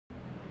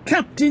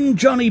Captain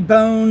Johnny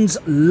Bones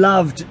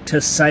loved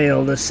to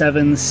sail the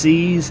seven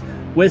seas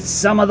with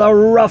some of the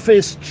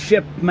roughest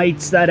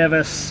shipmates that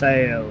ever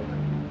sailed.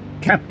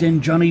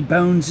 Captain Johnny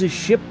Bones'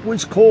 ship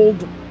was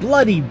called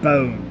Bloody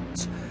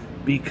Bones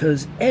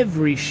because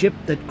every ship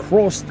that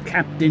crossed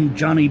Captain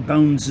Johnny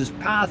Bones'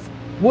 path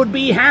would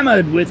be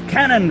hammered with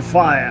cannon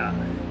fire,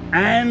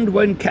 and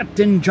when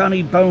Captain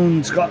Johnny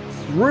Bones got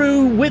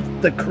through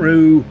with the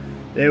crew,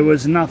 there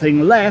was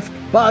nothing left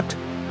but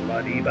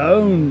bloody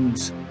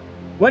bones.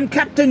 When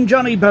Captain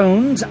Johnny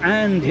Bones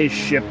and his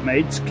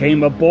shipmates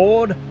came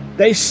aboard,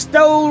 they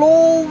stole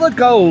all the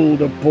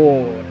gold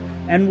aboard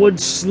and would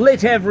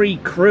slit every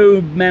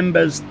crew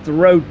member's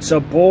throats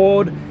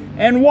aboard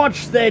and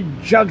watch their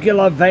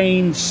jugular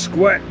veins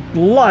squirt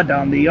blood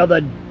on the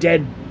other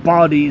dead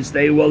bodies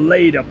they were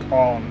laid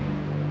upon.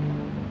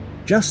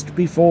 Just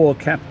before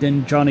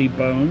Captain Johnny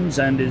Bones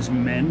and his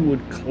men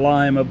would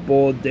climb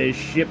aboard their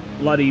ship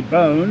Bloody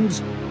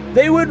Bones,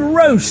 they would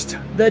roast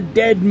the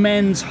dead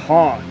men's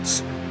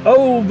hearts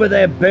over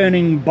their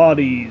burning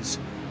bodies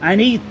and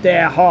eat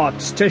their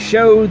hearts to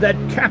show that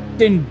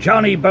Captain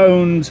Johnny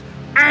Bones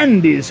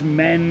and his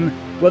men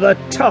were the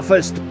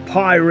toughest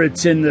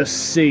pirates in the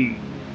sea.